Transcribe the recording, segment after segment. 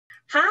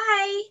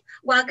Hi,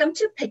 welcome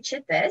to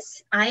Picture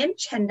This. I am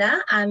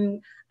Chenda.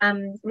 I'm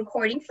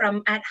recording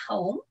from at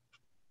home.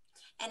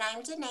 And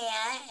I'm Danae,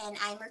 and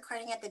I'm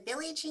recording at the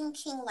Billie Jean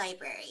King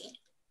Library.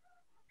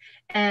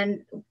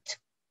 And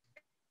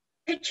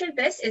Picture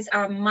This is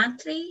our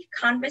monthly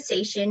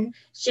conversation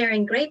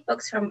sharing great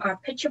books from our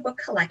picture book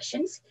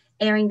collections,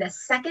 airing the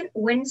second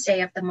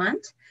Wednesday of the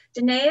month.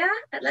 Danae,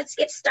 let's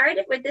get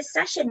started with this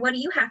session. What do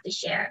you have to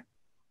share?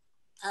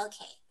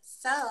 Okay,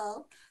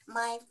 so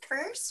my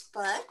first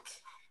book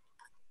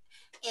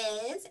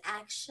is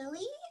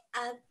actually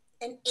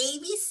an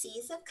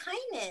ABCs of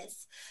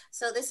Kindness.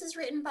 So this is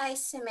written by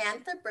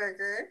Samantha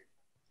Berger.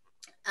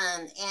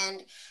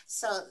 And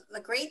so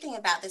the great thing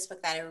about this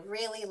book that I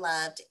really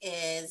loved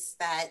is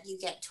that you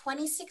get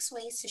 26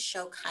 ways to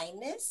show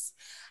kindness.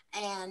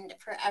 And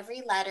for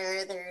every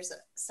letter, there's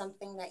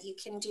something that you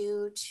can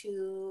do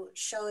to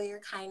show your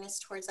kindness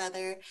towards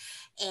other.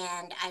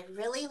 And I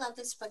really love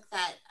this book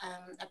that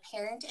a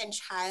parent and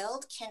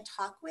child can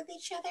talk with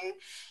each other.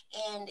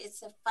 And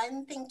it's a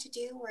fun thing to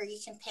do where you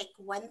can pick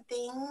one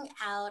thing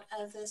out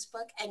of this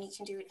book and you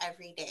can do it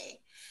every day.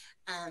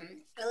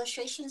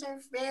 Illustrations are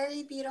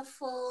very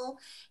beautiful,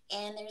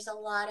 and there's a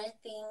lot of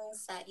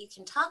things that you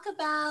can talk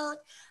about.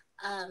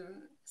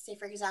 Say,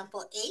 for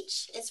example,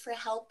 H is for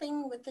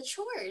helping with the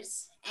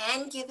chores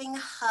and giving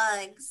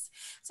hugs.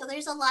 So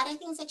there's a lot of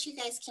things that you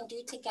guys can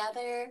do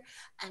together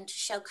to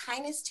show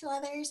kindness to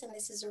others, and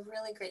this is a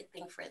really great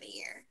thing for the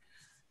year.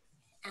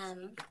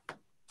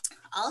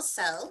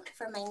 Also,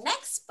 for my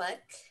next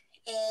book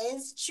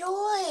is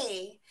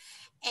Joy.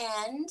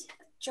 And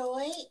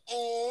Joy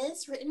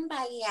is written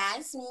by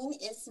Yasmin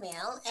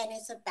Ismail, and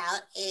it's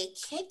about a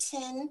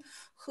kitten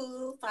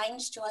who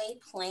finds joy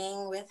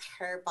playing with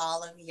her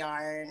ball of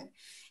yarn.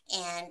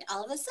 And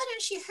all of a sudden,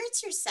 she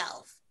hurts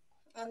herself.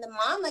 And the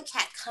mama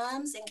cat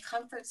comes and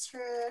comforts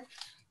her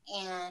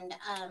and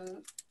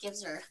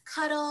gives her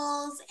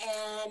cuddles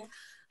and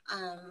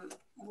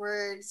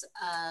words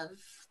of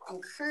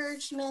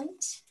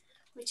encouragement,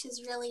 which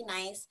is really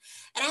nice.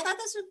 And I thought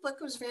this book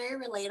was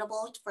very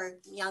relatable for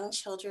young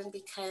children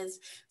because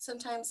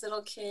sometimes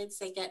little kids,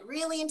 they get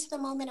really into the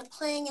moment of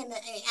playing and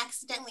they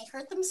accidentally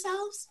hurt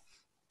themselves.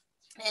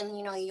 And,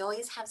 you know, you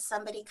always have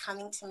somebody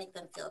coming to make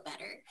them feel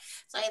better.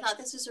 So I thought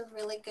this was a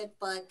really good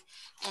book.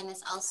 And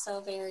it's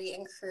also very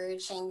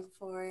encouraging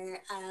for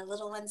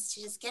little ones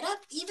to just get up,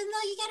 even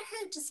though you get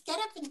hurt, just get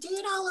up and do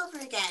it all over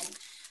again.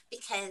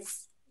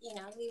 Because, you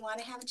know, we want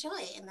to have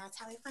joy, and that's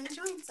how we find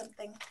joy in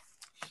something.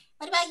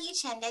 What about you,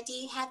 Chenda? Do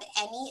you have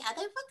any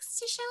other books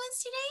to show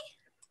us today?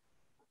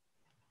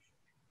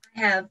 I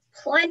have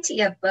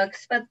plenty of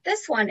books, but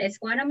this one is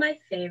one of my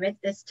favorites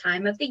this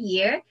time of the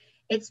year.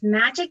 It's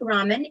Magic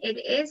Ramen. It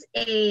is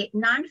a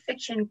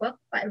nonfiction book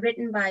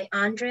written by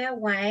Andrea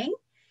Wang.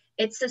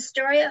 It's the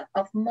story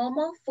of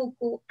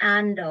Momofuku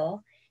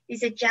Ando.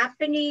 He's a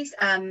Japanese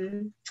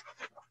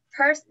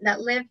person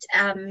that lived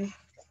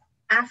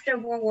after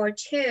World War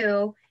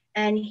II,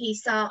 and he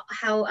saw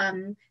how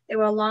there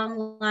were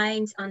long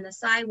lines on the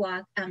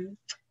sidewalk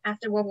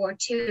after World War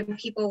II, and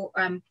people,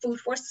 food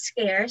was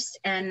scarce,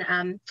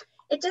 and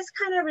it just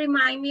kind of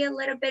remind me a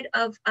little bit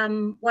of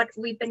what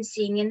we've been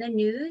seeing in the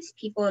news.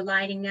 People are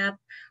lining up,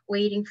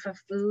 waiting for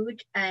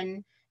food.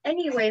 And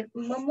anyway,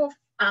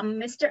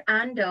 Mr.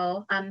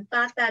 Ando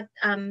thought that,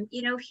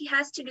 you know, he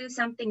has to do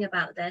something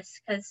about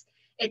this because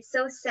it's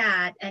so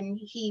sad. And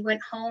he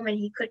went home and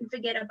he couldn't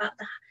forget about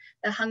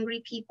the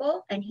hungry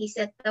people. And he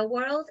said, the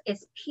world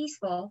is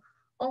peaceful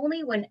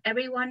only when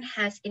everyone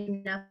has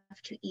enough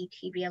to eat,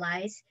 he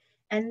realized.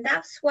 And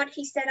that's what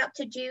he set out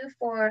to do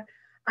for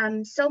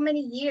so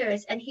many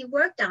years, and he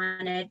worked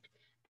on it,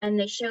 and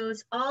it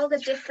shows all the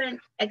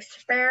different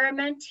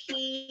experiments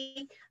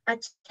he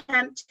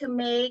attempted to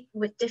make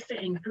with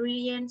different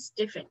ingredients,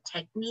 different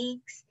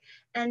techniques,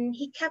 and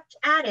he kept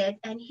at it,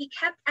 and he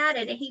kept at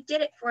it, and he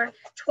did it for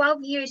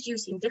 12 years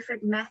using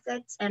different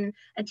methods, and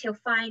until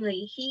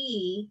finally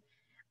he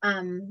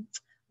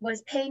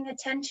was paying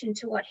attention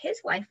to what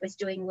his wife was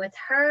doing with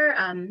her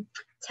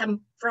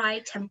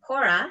fried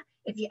tempura.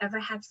 If you ever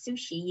have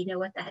sushi, you know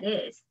what that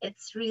is.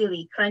 It's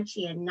really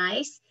crunchy and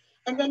nice.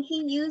 And then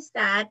he used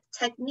that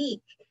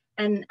technique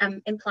and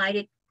applied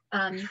it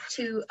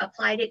to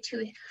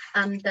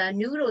the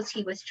noodles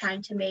he was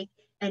trying to make,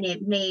 and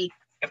it made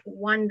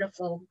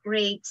wonderful,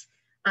 great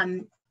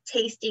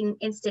tasting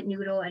instant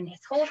noodle, and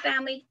his whole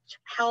family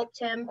helped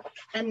him.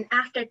 And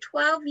after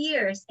 12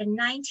 years, in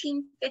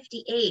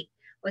 1958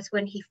 was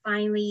when he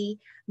finally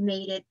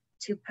made it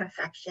to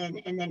perfection,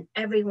 and then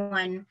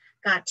everyone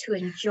got to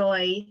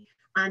enjoy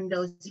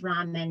Ando's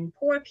ramen.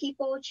 Poor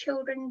people,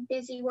 children,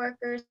 busy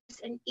workers,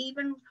 and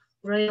even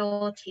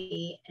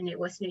royalty. And it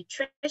was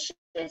nutritious,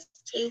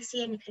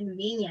 tasty, and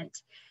convenient.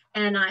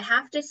 And I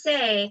have to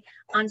say,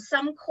 on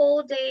some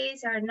cold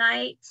days or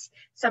nights,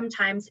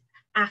 sometimes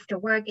after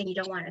work and you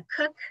don't want to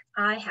cook,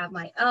 I have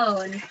my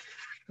own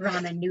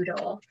ramen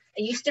noodle.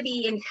 It used to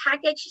be in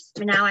packages,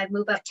 but now I've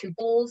moved up to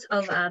bowls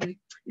of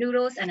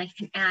noodles, and I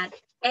can add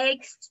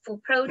eggs for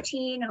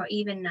protein or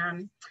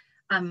even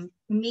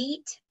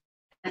meat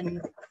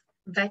and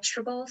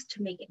vegetables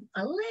to make it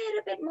a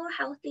little bit more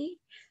healthy.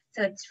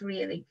 So it's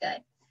really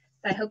good.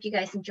 So I hope you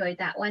guys enjoyed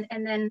that one.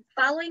 And then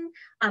following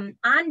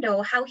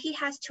Ando, how he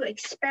has to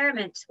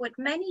experiment with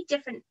many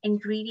different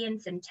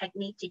ingredients and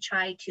techniques to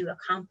try to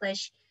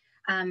accomplish,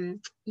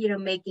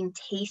 making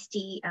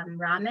tasty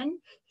ramen.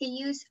 He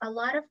used a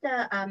lot of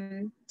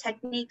the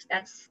techniques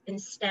that's in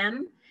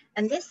STEM.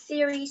 And this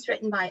series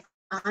written by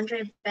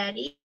Andre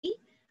Betty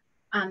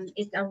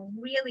is a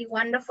really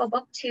wonderful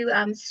book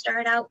to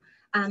start out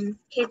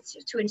kids,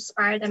 to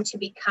inspire them to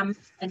become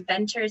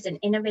inventors and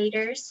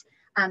innovators.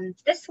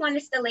 This one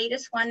is the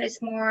latest one.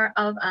 Is more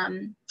of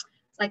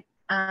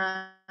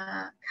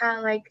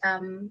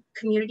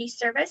community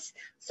service.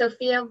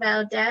 Sophia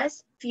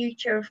Valdez,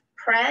 future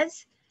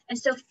prez, and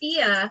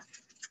Sophia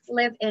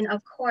lived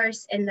of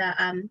course, in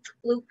the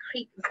Blue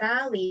Creek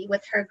Valley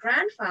with her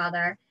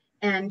grandfather,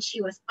 and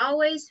she was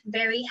always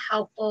very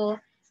helpful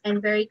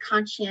and very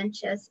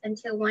conscientious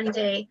until one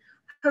day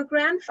her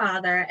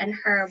grandfather and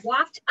her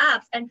walked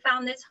up and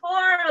found this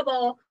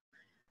horrible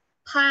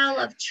pile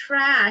of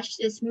trash,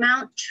 this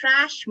Mount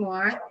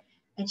Trashmore,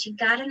 and she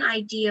got an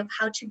idea of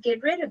how to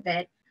get rid of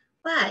it.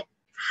 But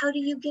how do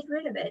you get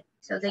rid of it?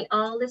 So they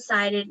all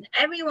decided,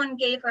 everyone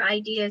gave her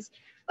ideas,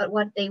 but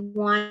what they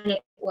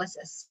wanted was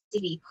a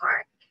city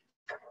park.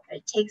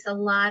 It takes a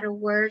lot of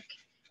work.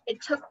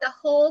 It took the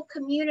whole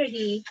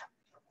community,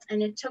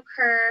 and it took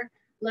her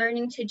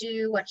learning to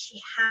do what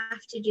she had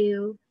to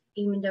do,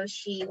 even though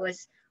she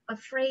was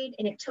afraid,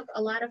 and it took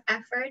a lot of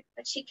effort,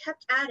 but she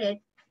kept at it.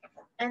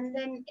 And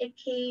then it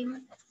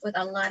came with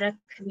a lot of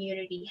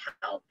community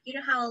help. You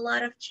know how a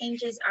lot of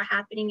changes are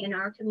happening in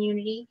our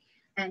community,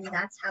 and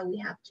that's how we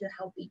have to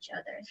help each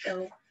other.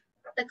 So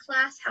the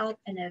class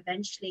helped, and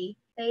eventually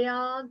they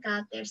all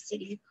got their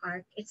city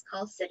park. It's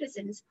called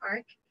Citizens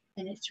Park,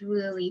 and it's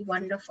really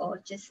wonderful,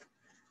 just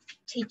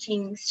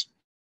teaching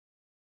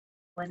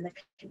in the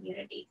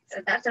community.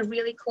 So that's a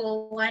really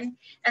cool one.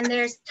 And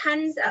there's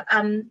tons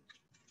of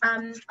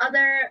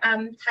other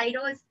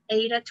titles: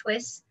 Ada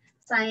Twist,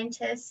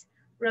 scientist;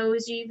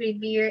 Rosie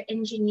Revere,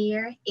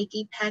 engineer;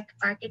 Iggy Peck,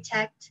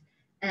 architect.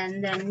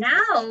 And then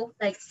now,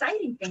 the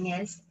exciting thing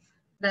is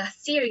the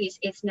series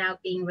is now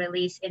being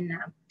released in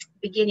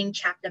beginning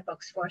chapter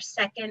books for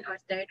second or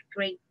third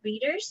grade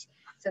readers.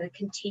 So it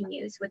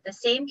continues with the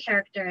same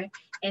character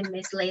in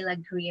Miss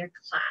Layla Greer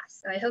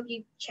class. So I hope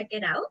you check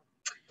it out.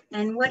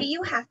 And what do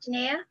you have,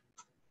 Tanea?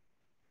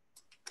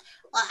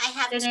 Well, I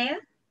have Tanea?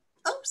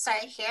 Oh,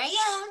 sorry, here I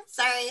am.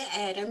 Sorry, I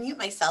had to mute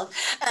myself.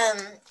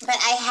 But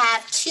I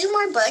have two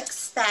more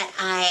books that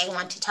I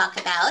want to talk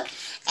about.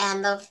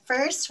 And the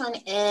first one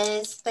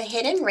is The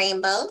Hidden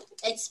Rainbow.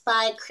 It's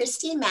by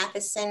Christy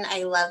Matheson.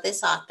 I love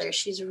this author.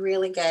 She's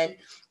really good.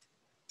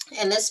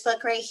 And this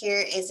book right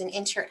here is an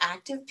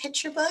interactive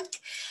picture book.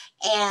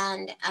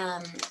 And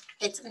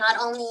it's not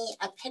only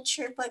a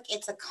picture book,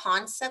 it's a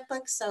concept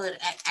book. So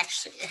it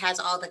actually has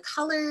all the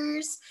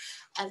colors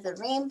of the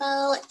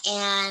rainbow,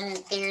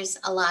 and there's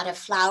a lot of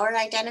flower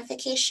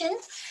identification.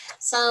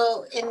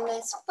 So in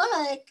this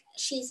book,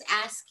 she's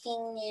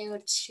asking you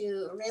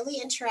to really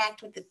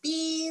interact with the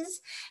bees,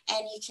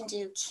 and you can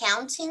do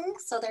counting.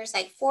 So there's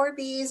 4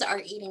 bees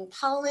are eating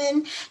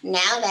pollen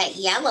now that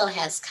yellow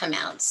has come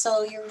out.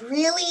 So you're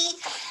really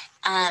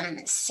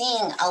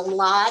seeing a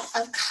lot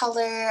of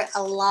color,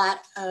 a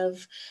lot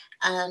of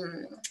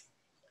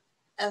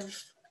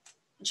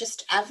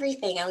just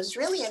everything. I was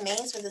really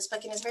amazed with this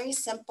book, and it's very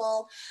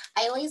simple.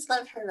 I always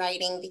love her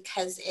writing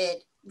because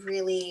it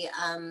really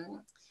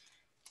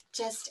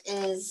just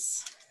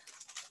is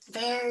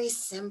very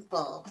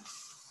simple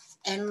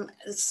and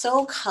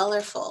so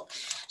colorful.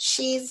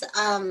 She's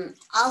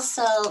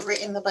also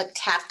written the book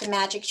Tap the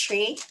Magic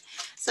Tree.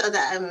 So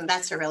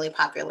that's a really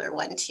popular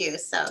one too.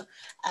 So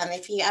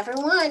if you ever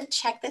want,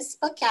 check this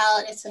book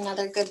out. It's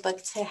another good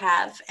book to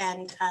have.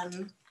 And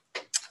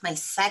my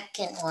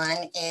second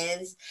one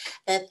is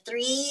The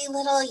 3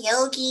 Little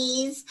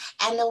Yogis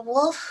and the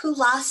Wolf Who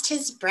Lost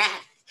His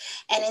Breath.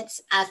 And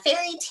it's a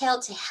fairy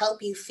tale to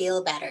help you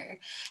feel better.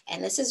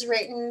 And this is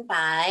written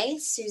by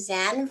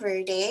Suzanne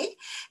Verde.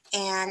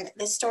 And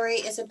the story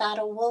is about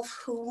a wolf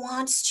who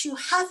wants to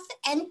huff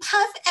and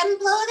puff and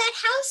blow that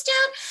house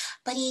down,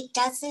 but he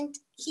can't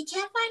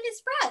find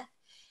his breath.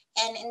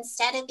 And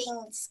instead of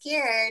being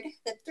scared,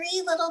 the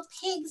 3 little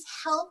pigs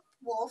help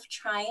Wolf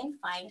try and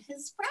find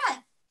his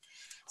breath.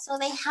 So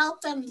they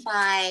help him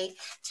by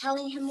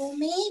telling him, well,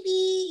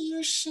 maybe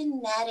you should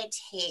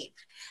meditate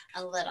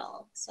a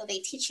little. So they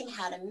teach him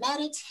how to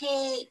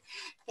meditate.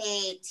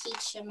 They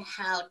teach him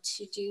how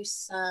to do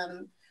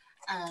some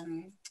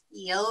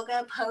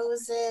yoga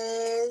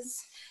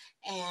poses.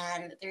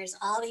 And there's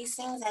all these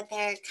things that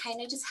they're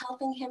kind of just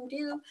helping him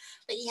do.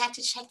 But you have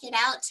to check it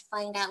out to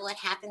find out what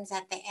happens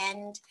at the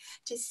end,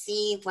 to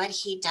see what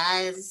he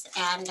does.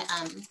 And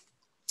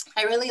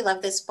I really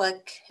love this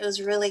book. It was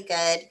really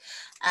good.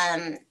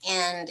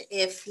 And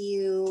if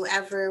you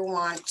ever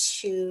want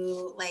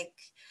to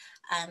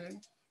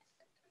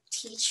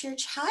teach your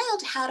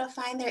child how to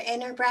find their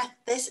inner breath,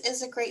 this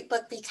is a great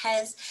book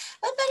because,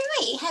 oh, by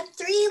the way, you have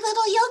 3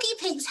 little yogi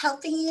pigs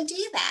helping you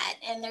do that.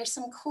 And there's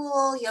some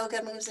cool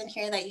yoga moves in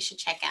here that you should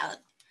check out.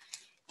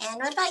 And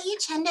what about you,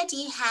 Chenda? Do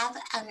you have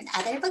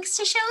other books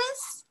to show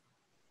us?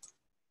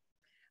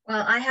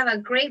 Well, I have a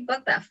great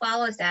book that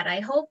follows that.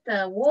 I hope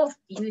the wolf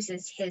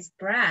uses his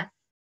breath,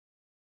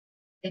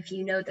 if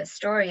you know the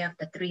story of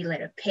the 3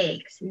 little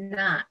pigs,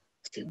 not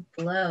to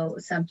blow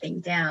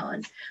something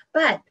down.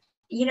 But,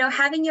 you know,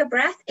 having your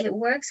breath, it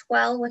works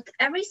well with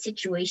every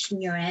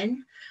situation you're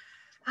in.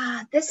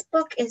 This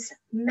book is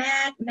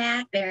Mad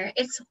Bear.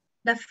 It's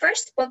the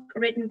first book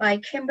written by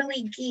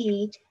Kimberly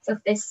Gee of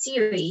this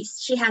series.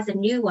 She has a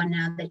new one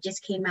now that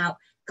just came out,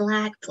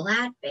 Glad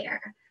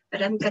Bear.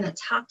 But I'm going to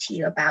talk to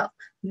you about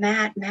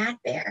Mad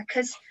Bear,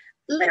 because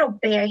little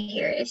bear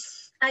here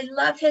is, I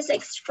love his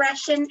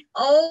expression.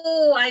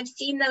 Oh, I've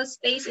seen those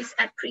faces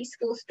at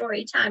preschool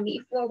story time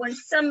before when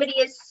somebody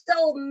is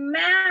so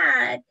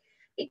mad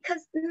because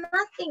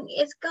nothing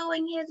is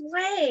going his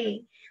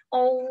way.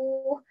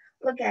 Oh,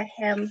 look at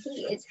him.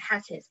 He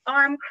has his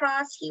arm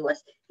crossed. He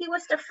was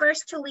the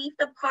first to leave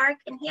the park,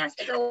 and he has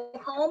to go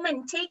home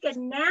and take a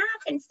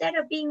nap instead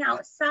of being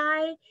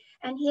outside.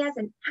 And he has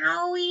an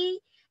owie.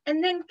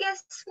 And then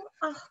guess what?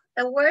 Oh,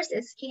 the worst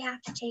is he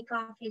has to take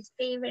off his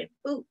favorite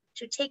boot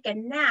to take a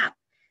nap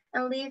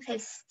and leave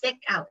his stick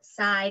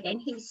outside. And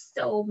he's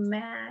so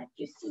mad.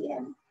 You see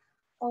him?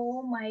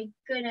 Oh my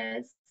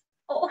goodness.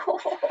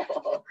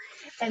 Oh,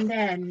 and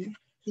then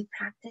he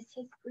practiced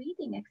his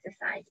breathing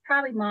exercise.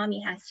 Probably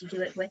mommy has to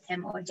do it with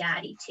him or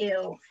daddy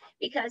too,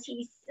 because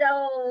he's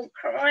so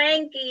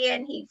cranky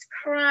and he's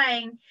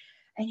crying.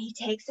 And he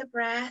takes a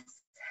breath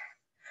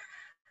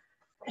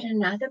and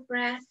another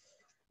breath,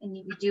 and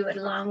you do it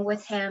along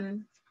with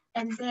him.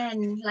 And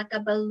then like a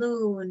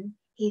balloon,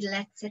 he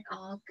lets it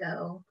all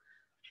go.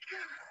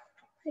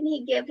 And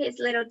he gave his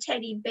little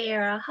teddy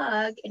bear a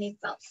hug, and he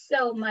felt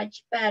so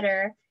much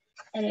better.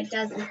 And it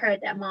doesn't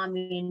hurt that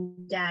mommy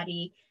and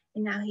daddy.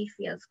 And now he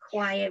feels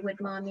quiet with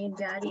mommy and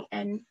daddy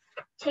and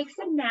takes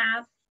a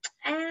nap.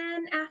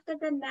 And after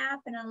the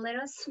nap and a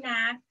little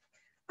snack,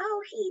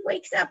 oh, he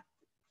wakes up.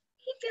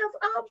 He feels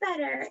all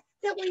better.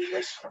 That we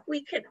wish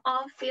we could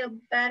all feel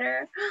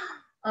better.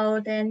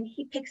 Oh, then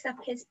he picks up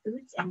his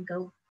boots and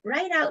go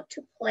right out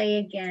to play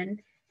again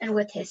and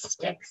with his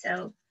stick.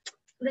 So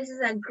this is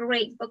a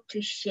great book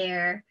to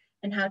share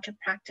and how to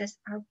practice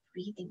our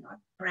breathing, our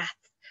breath,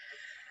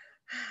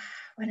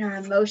 when our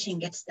emotion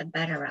gets the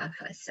better of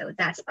us. So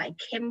that's by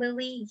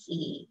Kimberly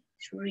Gee.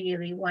 It's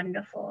really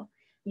wonderful.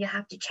 You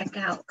have to check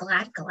out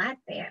Glad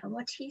Bear and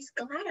what he's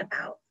glad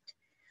about.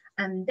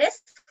 And this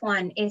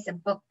one is a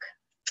book,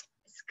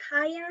 it's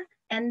Kaya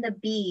and the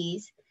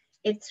Bees.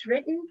 It's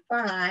written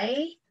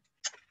by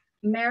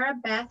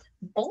Maribeth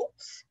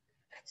Boltz.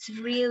 It's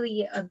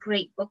really a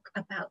great book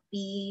about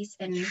bees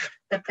and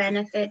the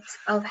benefits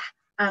of,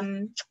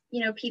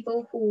 you know,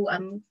 people who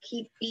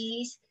keep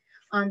bees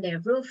on their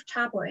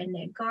rooftop or in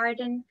their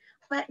garden.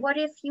 But what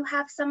if you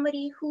have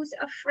somebody who's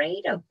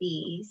afraid of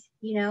bees,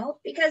 you know,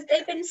 because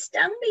they've been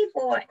stung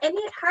before and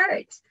it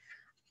hurts.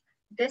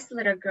 This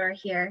little girl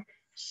here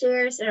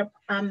shares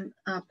an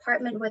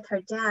apartment with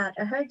her dad.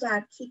 Her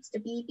dad keeps the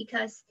bee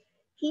because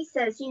he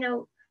says, you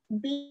know,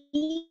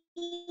 bees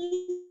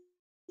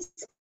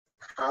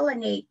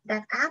pollinate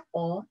that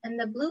apple and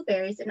the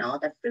blueberries and all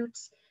the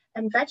fruits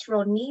and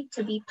vegetables need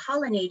to be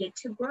pollinated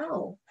to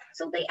grow.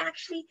 So they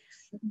actually,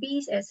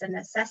 bees is a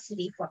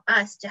necessity for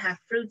us to have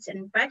fruits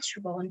and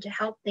vegetables and to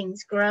help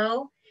things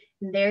grow.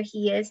 And there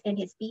he is in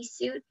his bee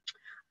suit.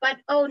 But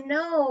oh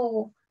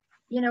no,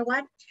 you know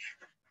what?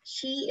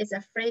 She is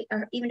afraid,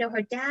 or even though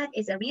her dad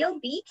is a real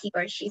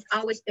beekeeper, she's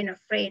always been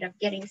afraid of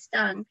getting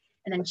stung.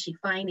 And then she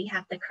finally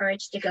had the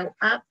courage to go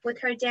up with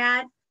her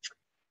dad.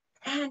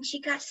 And she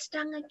got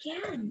stung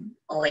again.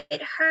 Oh,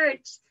 it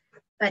hurts.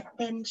 But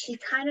then she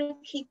kind of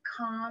keep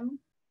calm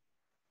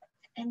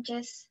and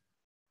just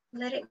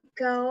let it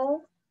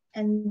go.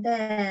 And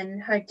then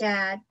her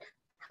dad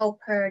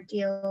helped her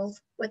deal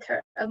with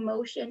her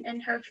emotion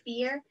and her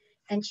fear.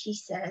 And she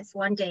says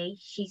one day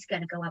she's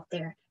gonna go up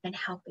there and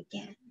help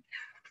again.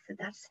 So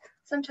that's,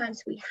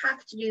 sometimes we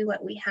have to do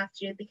what we have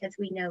to do because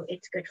we know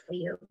it's good for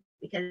you.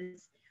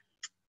 Because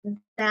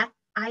that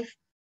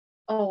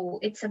oh,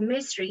 it's a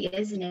mystery,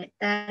 isn't it?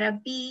 That a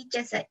bee,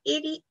 just a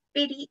itty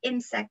bitty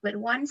insect with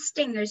 1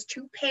 stingers,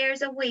 2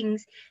 pairs of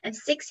wings, and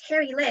 6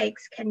 hairy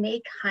legs can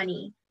make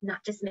honey.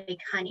 Not just make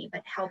honey,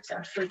 but helps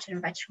our fruit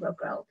and vegetable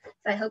grow.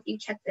 So I hope you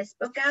check this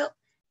book out.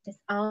 It's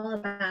all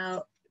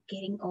about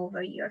getting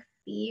over your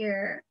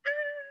fear.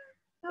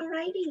 All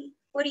righty.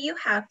 What do you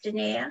have,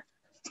 Danae?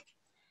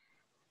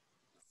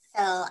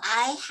 So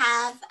I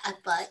have a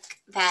book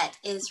that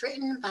is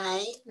written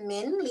by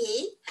Min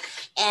Lee,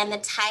 and the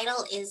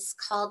title is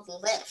called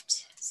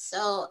Lift.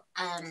 So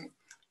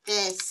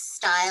this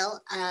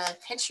style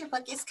of picture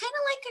book is kind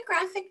of like a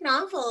graphic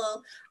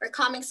novel or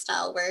comic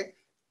style where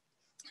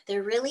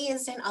there really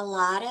isn't a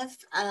lot of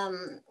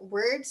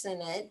words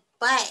in it,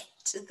 but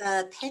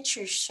the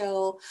pictures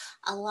show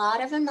a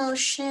lot of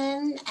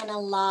emotion and a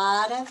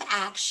lot of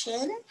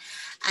action.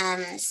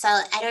 So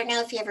I don't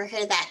know if you ever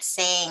heard that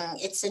saying,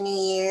 it's a new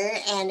year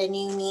and a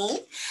new me.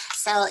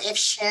 So if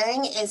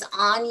sharing is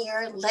on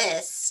your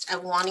list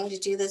of wanting to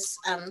do this,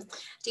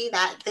 do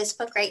that, this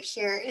book right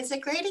here is a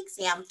great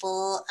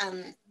example.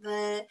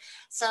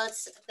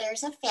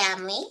 There's a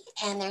family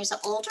and there's an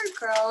older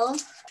girl,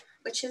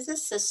 which is a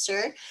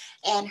sister,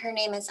 and her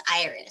name is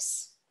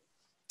Iris.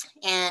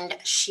 And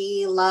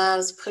she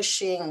loves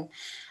pushing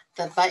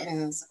the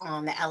buttons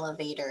on the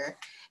elevator.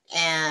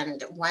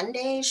 And one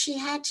day she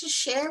had to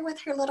share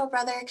with her little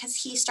brother because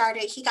he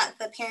got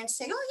the parents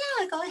saying, oh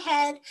yeah, go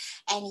ahead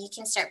and you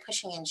can start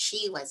pushing. And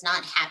she was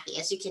not happy,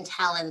 as you can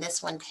tell in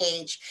this one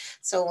page.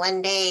 So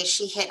one day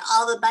she hit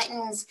all the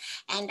buttons,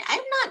 and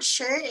I'm not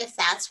sure if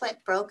that's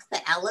what broke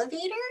the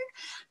elevator,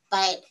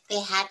 but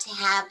they had to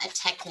have a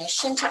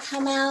technician to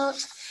come out,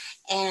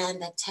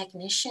 and the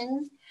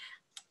technician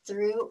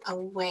threw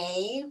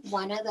away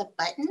one of the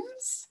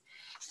buttons,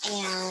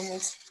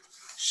 and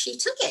she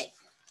took it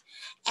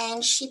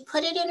and she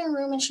put it in her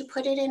room and she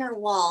put it in her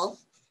wall,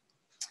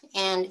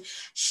 and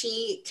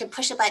she could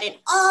push a button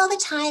all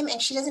the time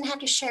and she doesn't have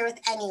to share with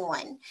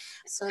anyone.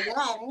 So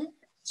then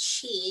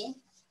she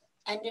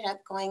ended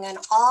up going on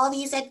all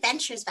these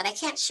adventures, but I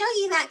can't show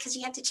you that because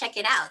you have to check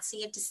it out. So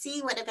you have to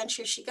see what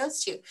adventures she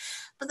goes to.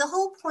 But the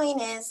whole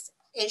point is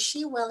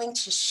she willing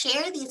to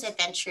share these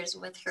adventures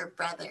with her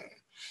brother?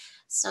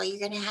 So you're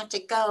going to have to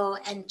go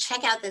and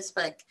check out this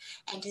book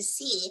and to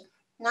see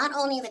not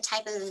only the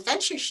type of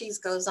adventure she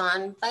goes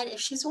on, but if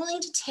she's willing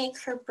to take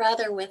her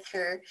brother with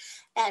her,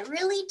 that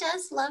really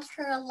does love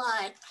her a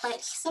lot.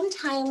 But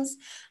sometimes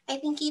I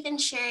think even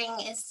sharing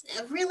is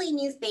a really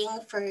new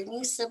thing for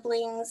new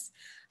siblings.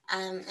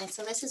 And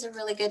so this is a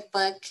really good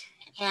book.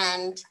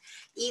 And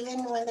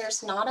even when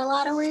there's not a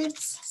lot of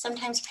words,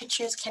 sometimes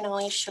pictures can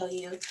only show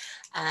you,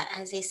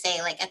 as they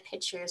say, like a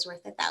picture is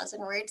worth 1,000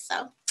 words.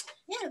 So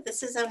yeah,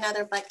 this is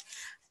another book.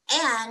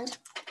 And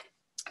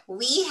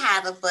we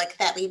have a book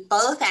that we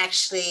both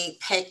actually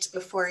picked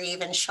before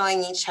even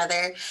showing each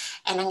other.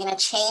 And I'm going to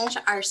change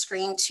our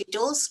screen to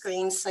dual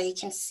screen so you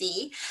can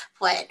see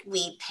what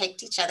we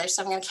picked each other.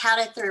 So I'm going to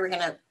count it through. We're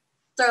going to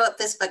throw up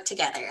this book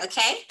together.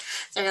 Okay.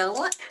 So go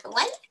one,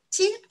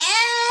 two,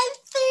 and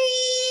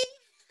three.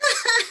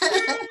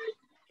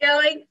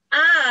 Going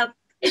up.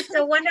 It's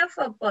a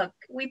wonderful book.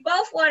 We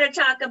both want to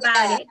talk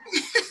about it.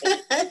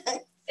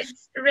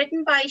 It's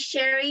written by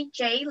Sherry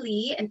J.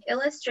 Lee and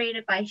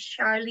illustrated by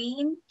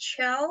Charlene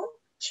Chua,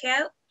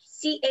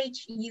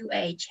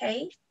 C-H-U-A,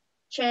 Che.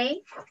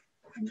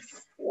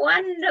 It's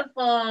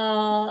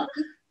wonderful.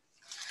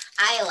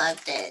 I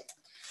loved it.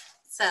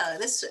 So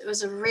this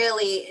was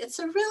it's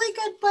a really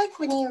good book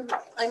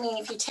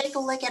if you take a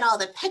look at all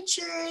the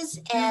pictures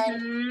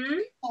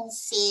and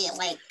see,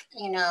 like,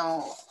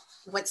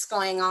 what's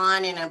going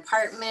on in an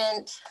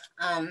apartment.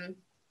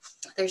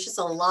 There's just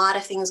a lot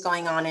of things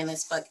going on in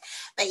this book,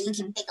 but you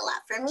can take a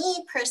lot. For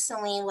me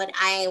personally, when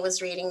I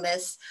was reading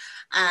this,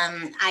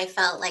 I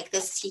felt like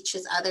this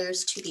teaches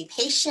others to be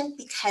patient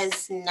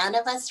because none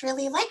of us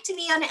really like to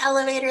be on an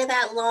elevator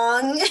that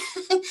long.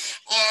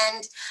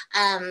 And,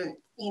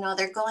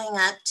 they're going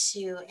up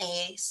to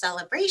a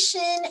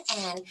celebration.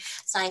 And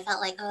so I felt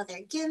like, oh,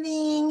 they're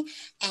giving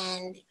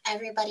and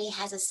everybody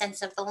has a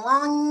sense of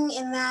belonging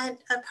in that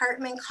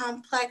apartment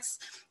complex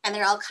and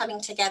they're all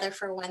coming together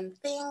for one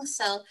thing.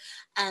 So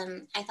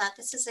I thought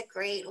this is a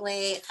great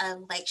way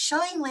of like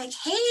showing like,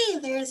 hey,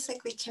 there's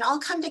like, we can all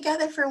come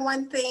together for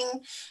one thing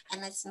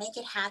and let's make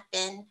it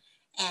happen.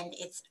 And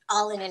it's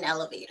all in an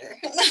elevator.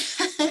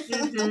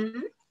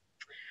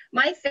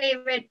 My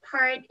favorite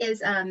part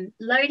is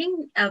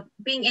learning,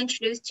 being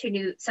introduced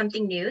to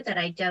something new that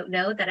I don't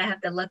know, that I have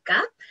to look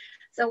up.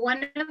 So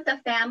one of the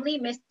family,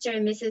 Mr.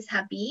 and Mrs.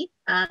 Habib,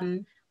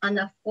 on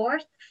the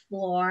 4th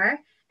floor,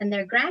 and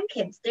their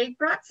grandkids, they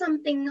brought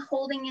something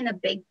holding in a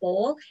big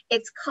bowl.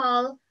 It's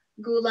called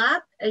gulab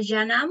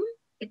janam.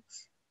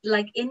 It's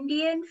like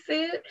Indian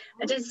food,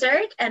 a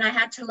dessert, and I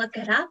had to look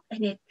it up,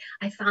 and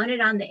I found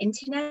it on the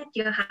internet.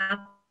 You have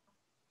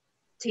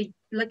to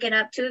look it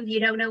up too if you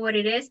don't know what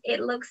it is.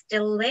 It looks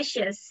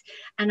delicious,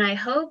 and I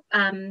hope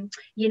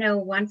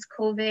once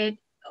COVID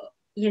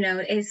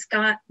is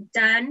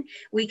done,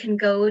 we can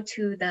go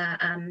to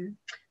the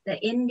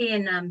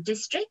Indian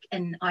district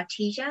in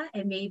Artesia,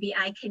 and maybe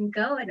I can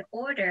go and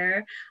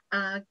order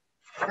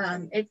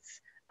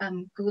it's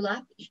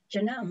gulab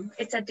janam.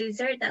 It's a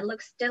dessert that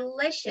looks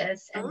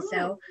delicious, and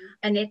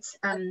it's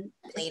the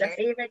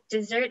favorite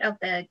dessert of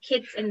the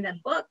kids in the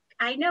book.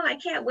 I know, I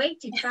can't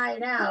wait to try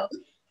it out.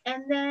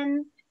 And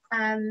then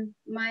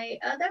my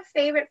other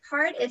favorite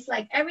part is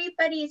like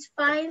everybody's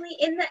finally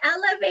in the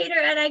elevator,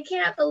 and I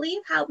can't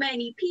believe how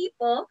many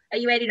people. Are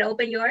you ready to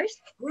open yours?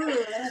 Ooh,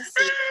 let's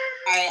see.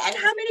 All right,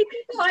 how many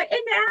people are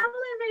in the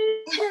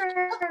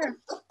elevator?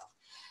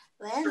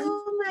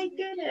 Oh my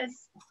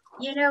goodness.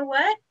 You know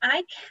what?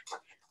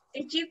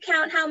 Did you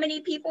count how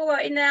many people were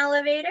in the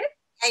elevator?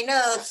 I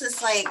know, it's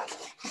just like,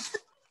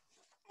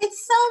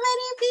 it's so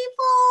many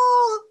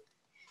people.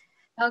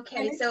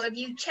 Okay, so if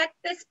you check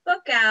this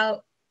book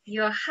out,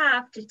 you'll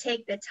have to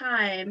take the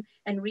time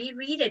and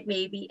reread it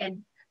maybe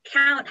and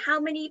count how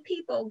many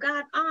people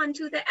got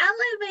onto the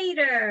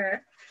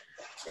elevator.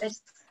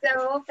 It's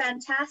so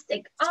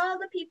fantastic. All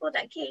the people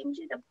that came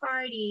to the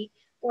party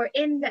were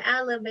in the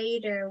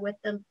elevator with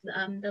the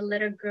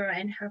little girl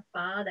and her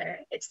father.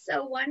 It's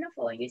so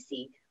wonderful. You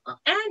see,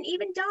 and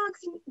even dogs.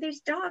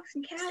 There's dogs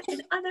and cats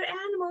and other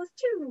animals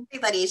too.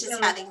 Everybody's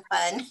just having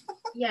fun.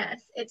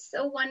 Yes, it's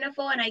so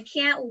wonderful, and I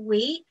can't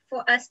wait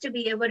for us to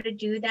be able to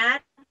do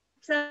that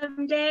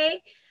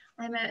someday.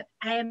 I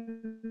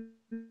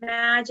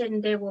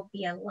imagine there will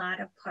be a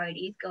lot of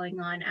parties going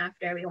on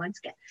after everyone's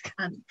get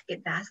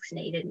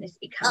vaccinated, and this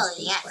becomes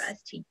safe for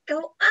us to go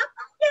up.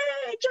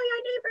 Yay! Enjoy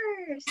our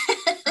neighbors.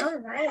 All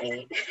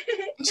right.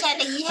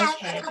 Shanna, you have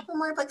a couple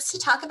more books to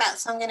talk about,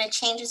 so I'm going to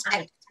change this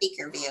back to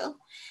speaker view.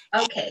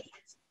 Okay,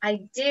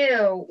 I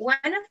do. One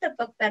of the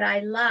books that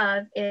I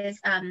love is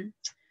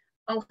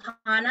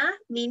Ohana,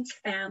 means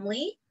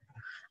family.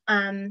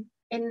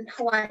 In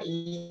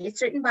Hawaii.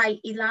 It's written by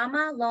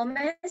Ilama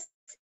Lomas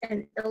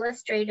and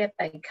illustrated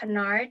by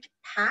Kennard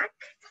Pack.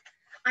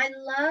 I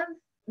love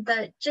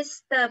the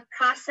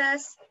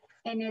process,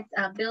 and it's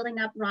building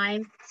up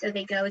rhyme. So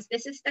they go,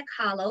 this is the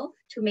kalo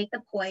to make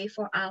the poi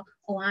for our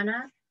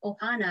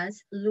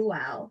Ohana's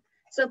luau.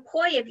 So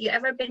poi, if you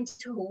ever been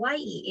to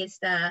Hawaii, is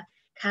the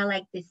kind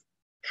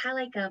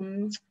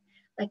of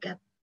like a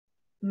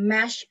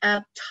mash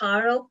up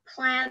taro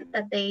plant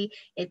that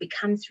it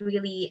becomes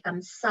really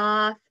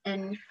soft,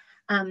 and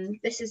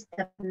this is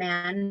the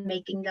man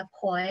making the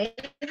poi.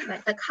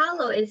 But the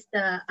kalo is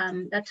the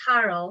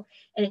taro,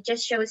 and it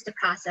just shows the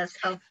process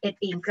of it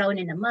being grown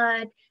in the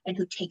mud and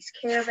who takes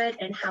care of it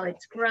and how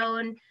it's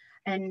grown,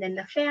 and then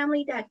the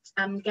family that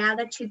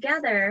gathered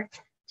together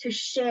to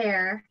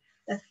share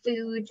the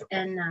food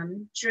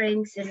and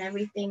drinks and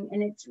everything.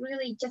 And it's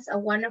really just a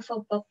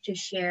wonderful book to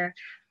share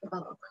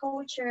about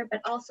culture,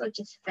 but also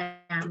just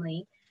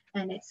family.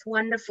 And it's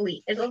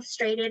wonderfully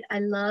illustrated. I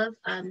love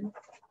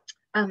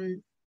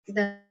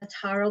the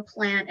taro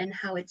plant and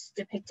how it's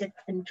depicted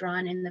and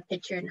drawn in the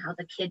picture, and how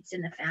the kids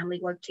and the family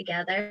work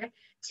together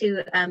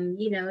to,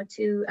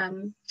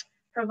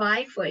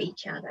 provide for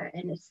each other.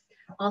 And it's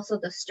also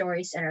the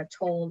stories that are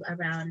told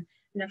around.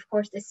 And of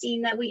course, the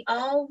scene that we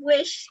all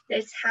wish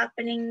is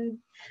happening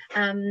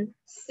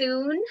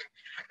soon,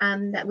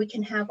 that we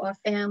can have our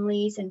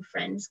families and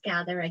friends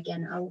gather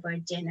again over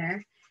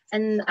dinner.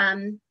 And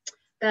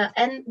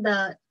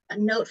the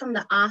note from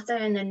the author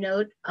and the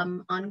note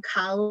on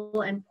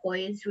kalo and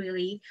poi is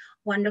really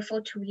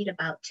wonderful to read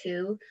about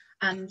too.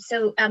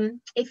 So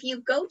if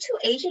you go to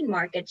Asian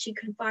markets, you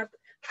can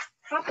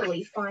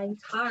probably find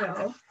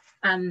taro.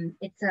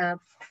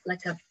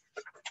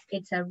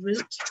 It's a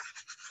root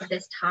of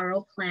this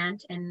taro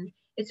plant, and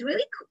it's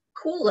really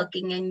cool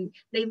looking, and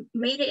they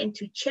made it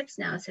into chips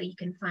now, so you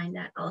can find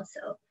that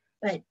also.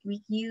 But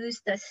we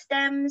use the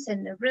stems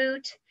and the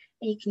root,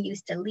 and you can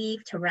use the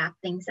leaf to wrap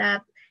things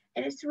up,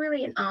 and it's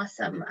really an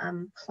awesome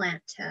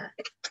plant to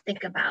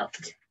think about.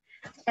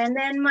 And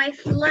then my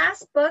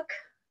last book,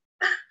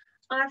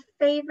 Our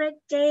Favorite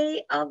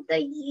Day of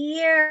the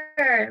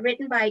Year,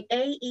 written by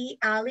A.E.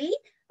 Ali,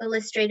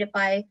 illustrated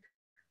by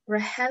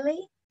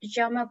Raheli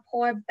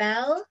Jamapur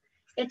Bell.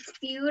 It's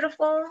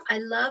beautiful. I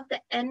love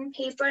the end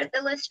paper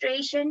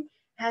illustration.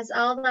 It has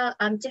all the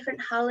different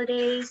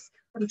holidays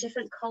from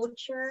different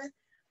culture,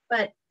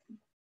 but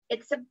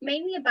it's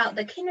mainly about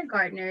the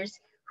kindergartners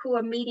who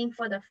are meeting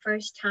for the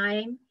first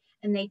time,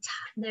 and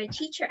their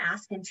teacher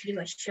asked them to do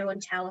a show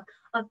and tell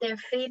of their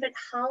favorite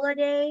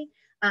holiday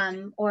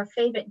or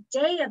favorite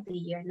day of the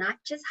year, not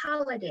just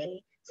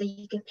holiday. So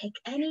you can pick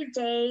any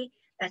day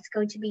that's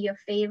going to be your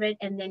favorite,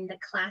 and then the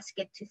class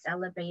get to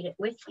celebrate it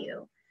with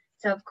you.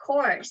 So of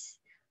course,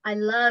 I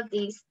love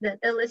the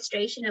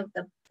illustration of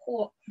the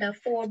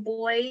four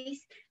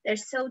boys. They're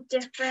so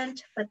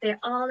different, but they're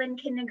all in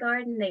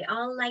kindergarten. They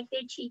all like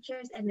their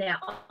teachers, and they're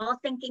all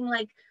thinking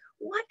like,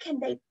 what can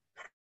they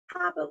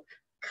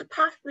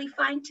possibly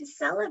find to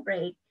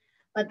celebrate?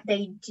 But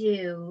they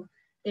do.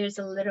 There's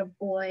a little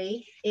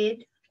boy,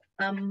 Id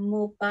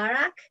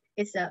Mubarak.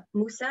 It's a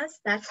Musas.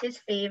 That's his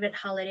favorite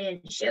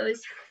holiday, and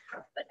shows.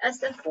 But as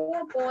the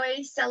four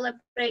boys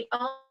celebrate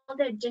all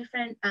their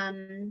different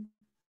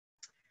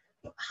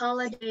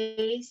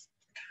holidays,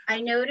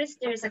 I noticed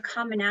there's a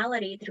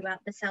commonality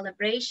throughout the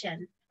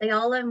celebration. They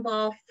all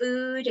involve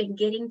food and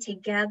getting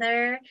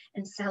together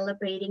and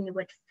celebrating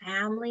with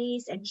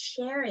families and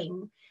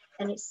sharing.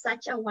 And it's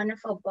such a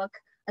wonderful book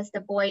as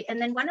the boy. And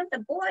then one of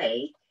the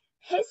boy,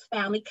 his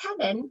family,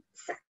 Kevin,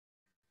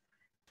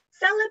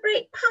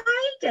 celebrate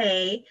Pi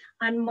Day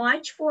on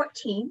March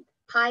 14th.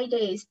 Pi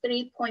Day is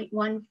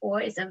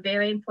 3.14, is a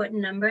very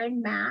important number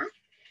in math.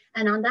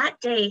 And on that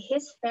day,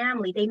 his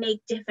family, they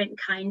make different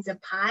kinds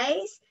of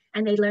pies,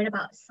 and they learn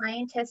about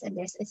scientists and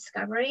their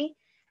discovery.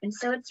 And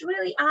so it's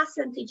really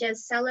awesome to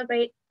just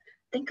celebrate.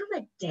 Think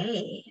of a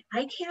day.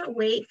 I can't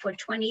wait for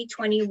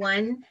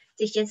 2021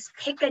 to just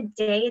pick a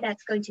day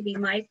that's going to be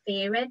my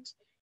favorite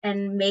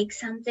and make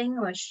something,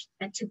 or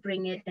to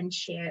bring it and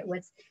share it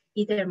with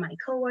either my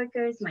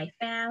coworkers, my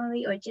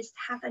family, or just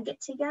have a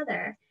get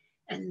together.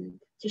 And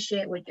to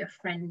share it with your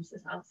friends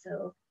is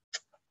also,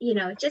 you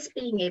know, just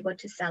being able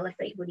to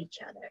celebrate with each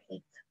other.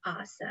 It's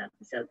awesome.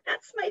 So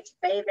that's my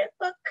favorite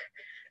book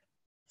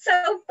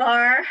so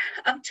far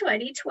of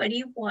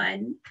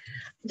 2021.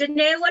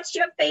 Danae, what's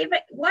your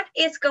favorite? What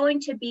is going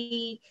to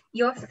be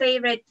your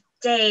favorite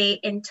day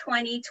in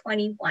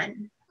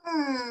 2021?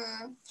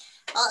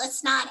 Well,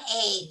 it's not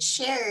a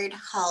shared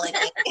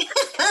holiday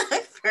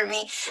for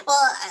me.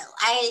 Well,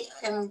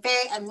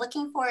 I'm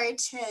looking forward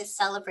to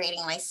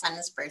celebrating my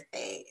son's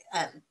birthday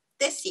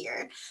this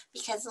year,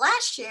 because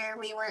last year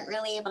we weren't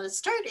really able to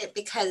start it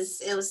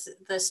because it was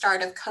the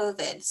start of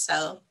COVID.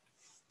 So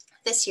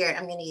this year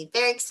I'm going to be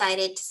very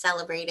excited to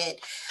celebrate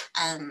it.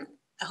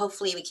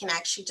 Hopefully we can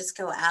actually just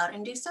go out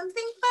and do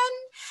something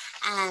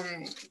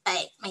fun.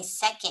 But my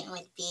second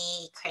would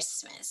be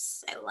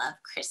Christmas. I love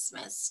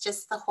Christmas,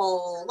 just the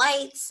whole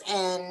lights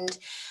and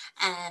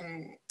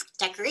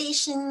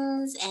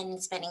decorations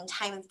and spending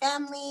time with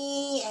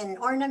family and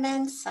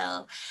ornaments.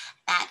 So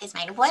that is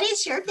mine. What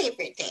is your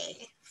favorite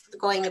day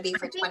going to be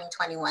for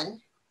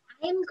 2021?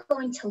 I'm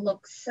going to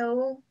look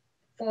so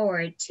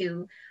forward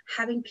to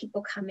having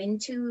people come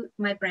into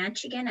my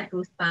branch again at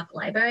Ruth Bach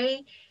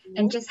Library,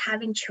 and just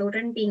having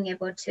children being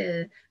able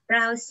to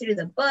browse through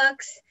the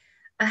books,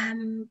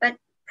 but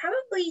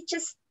probably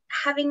just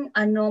having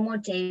a normal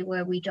day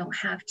where we don't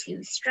have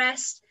to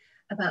stress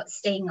about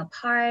staying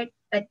apart,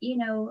 but you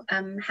know,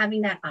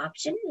 having that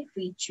option if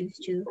we choose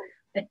to,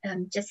 but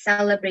just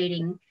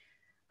celebrating.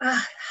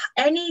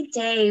 Any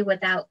day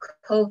without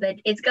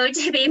COVID, it's going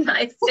to be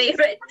my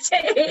favorite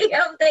day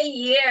of the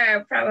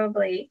year,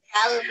 probably.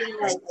 That would be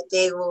like a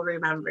day we'll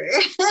remember.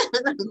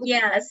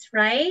 Yes,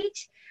 right?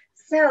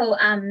 So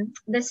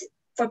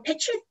for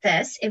Picture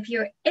This, if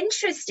you're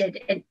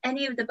interested in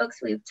any of the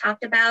books we've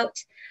talked about,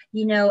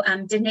 you know,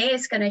 Danae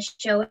is going to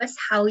show us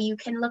how you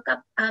can look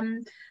up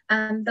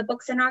the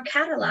books in our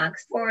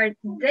catalogs. For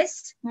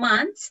this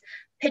month's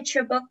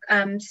picture book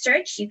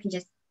search, you can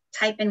just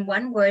type in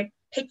one word,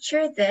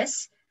 Picture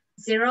This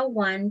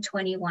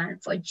 0121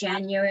 for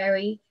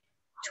January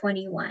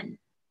 21.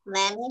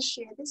 Let me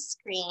share the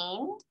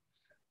screen.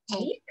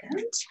 And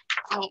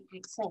I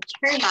actually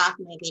turned off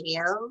my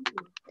video,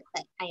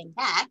 but I am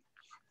back.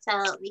 So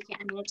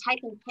I'm going to type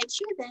in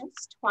Picture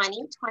This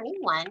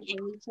 2021, and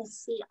you can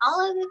see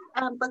all of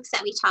the books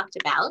that we talked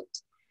about.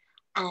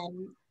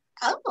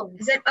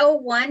 Is it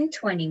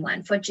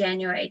 0121 for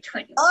January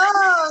 21?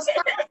 Oh,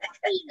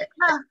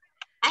 sorry.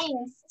 I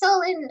am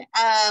still in,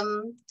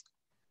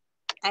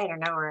 I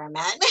don't know where I'm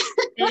at.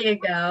 There you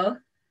go.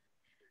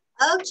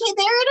 Okay,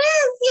 there it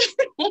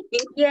is.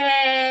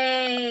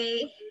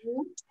 Yay.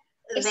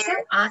 It's so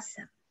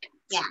awesome.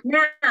 Yeah.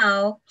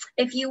 Now,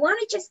 if you want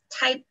to just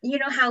type, you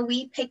know how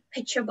we pick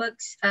picture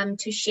books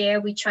to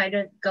share, we try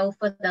to go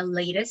for the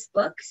latest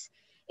books.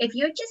 If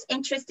you're just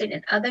interested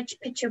in other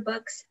picture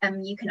books,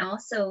 you can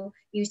also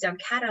use our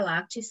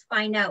catalog to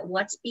find out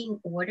what's being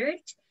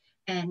ordered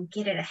and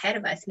get it ahead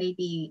of us.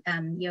 Maybe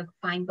you'll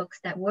find books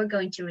that we're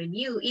going to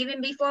review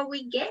even before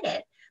we get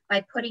it.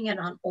 By putting it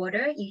on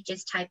order, you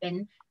just type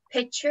in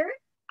picture,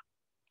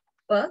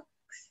 books,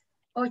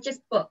 or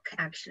just book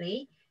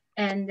actually.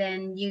 And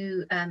then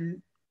you,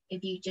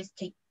 if you just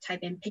type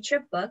in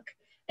picture book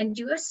and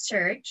do a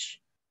search,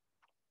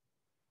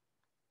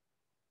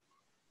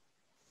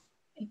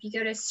 if you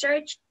go to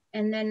search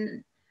and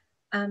then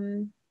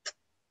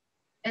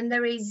in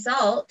the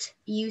result,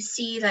 you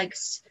see like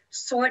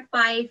sort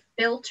by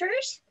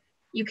filters.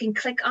 You can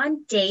click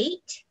on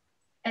date,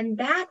 and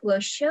that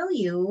will show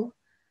you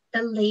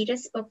the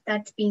latest book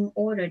that's being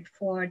ordered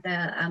for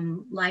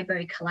the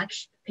library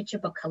collection, picture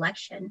book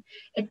collection.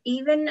 It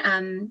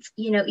even,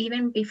 you know,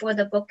 even before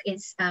the book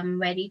is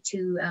ready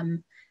to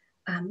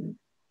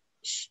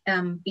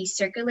be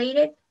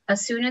circulated,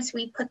 as soon as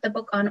we put the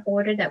book on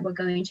order that we're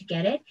going to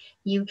get it,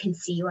 you can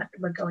see what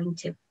we're going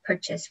to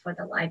purchase for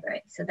the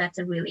library. So that's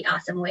a really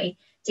awesome way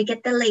to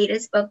get the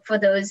latest book for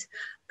those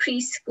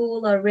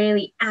preschool or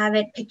really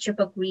avid picture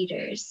book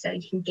readers. So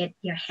you can get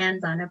your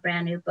hands on a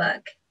brand new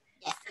book.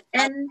 Yes,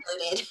 and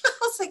I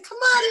was like, come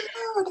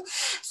on, load.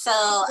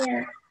 So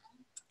yeah.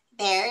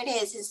 There it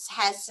is. It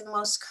has the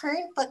most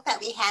current book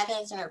that we have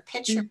as in our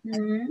picture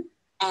book.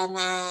 And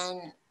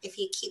then if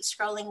you keep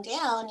scrolling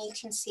down, you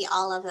can see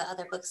all of the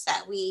other books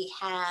that we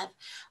have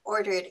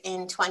ordered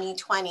in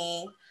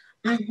 2020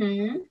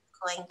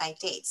 going by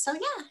date. So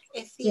yeah,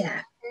 if you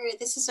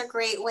this is a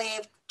great way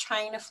of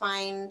trying to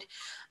find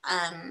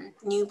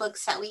new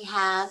books that we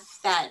have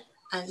that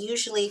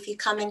usually if you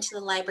come into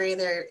the library,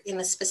 they're in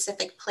a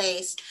specific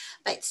place.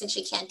 But since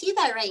you can't do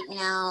that right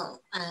now,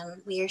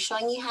 we are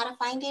showing you how to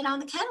find it on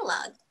the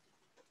catalog.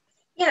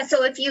 Yeah,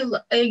 so if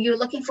you're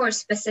looking for a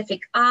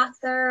specific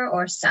author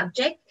or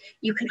subject,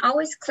 you can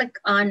always click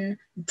on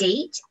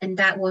date, and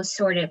that will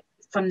sort it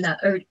from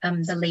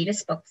the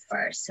latest book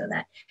first, so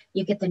that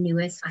you get the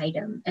newest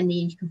item, and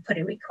then you can put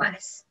a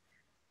request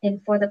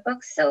in for the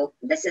book. So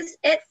this is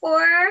it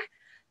for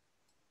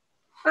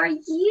our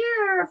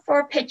year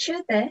for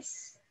Picture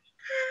This.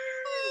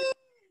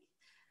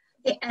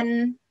 Okay,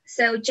 and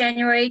so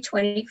January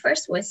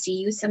 21st, we'll see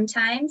you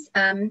sometimes.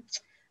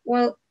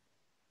 Well,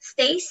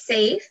 stay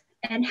safe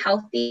and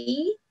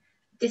healthy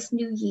this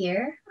new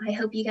year. I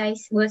hope you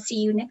guys will see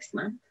you next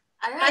month.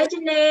 All Bye, right.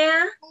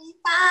 Janaea.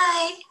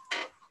 Bye.